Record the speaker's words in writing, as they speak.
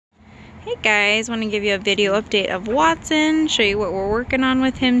Hey guys, want to give you a video update of Watson, show you what we're working on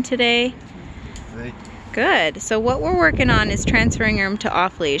with him today. Right. Good. So what we're working on is transferring him to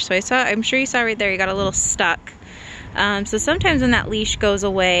off leash. So I'm sure you saw right there, he got a little stuck. So sometimes when that leash goes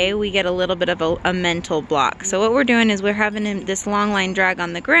away, we get a little bit of a mental block. So what we're doing is we're having him this long line drag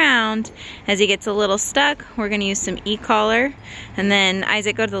on the ground. As he gets a little stuck, we're going to use some e-collar, and then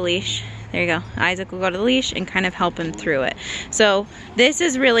Isaac, go to the leash. There you go. Isaac will go to the leash and kind of help him through it. So this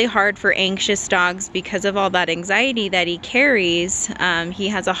is really hard for anxious dogs because of all that anxiety that he carries. He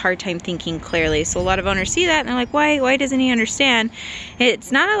has a hard time thinking clearly. So a lot of owners see that and they're like, why doesn't he understand?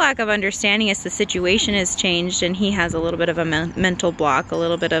 It's not a lack of understanding, it's the situation has changed and he has a little bit of a mental block, a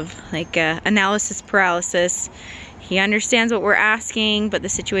little bit of like analysis paralysis. He understands what we're asking, but the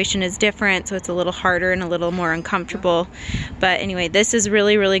situation is different, so it's a little harder and a little more uncomfortable. But anyway, this is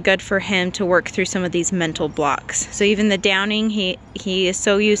really, really good for him to work through some of these mental blocks. So even the downing, he is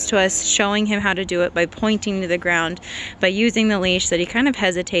so used to us showing him how to do it by pointing to the ground, by using the leash, that he kind of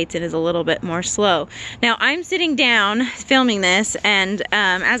hesitates and is a little bit more slow. Now, I'm sitting down filming this, and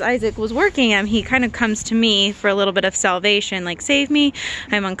as Isaac was working him, he kind of comes to me for a little bit of salvation, like, save me,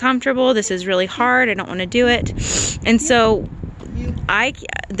 I'm uncomfortable, this is really hard, I don't want to do it. And so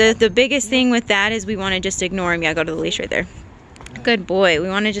the biggest thing with that is we want to just ignore him. Yeah, go to the leash right there. Good boy. We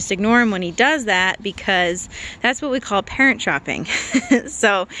want to just ignore him when he does that, because that's what we call parent shopping.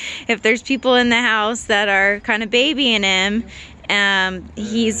 So if there's people in the house that are kind of babying him,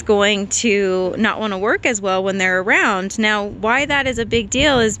 he's going to not want to work as well when they're around. Now, why that is a big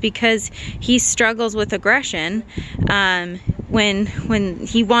deal is because he struggles with aggression. When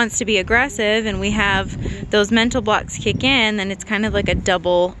he wants to be aggressive and we have those mental blocks kick in, then it's kind of like a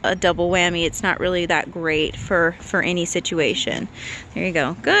double whammy. It's not really that great for any situation. There you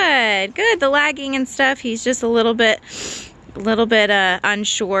go. Good. The lagging and stuff, he's just a little bit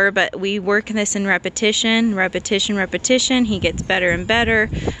unsure, but we work this in repetition. He gets better and better.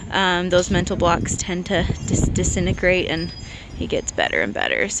 Those mental blocks tend to disintegrate and he gets better and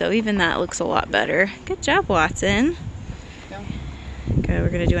better. So even that looks a lot better. Good job, Watson. Okay, we're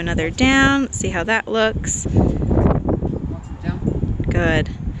gonna do another down. Let's see how that looks. Good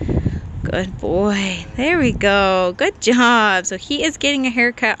boy. There we go. Good job. So he is getting a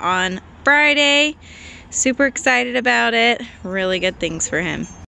haircut on Friday. Super excited about it. Really good things for him.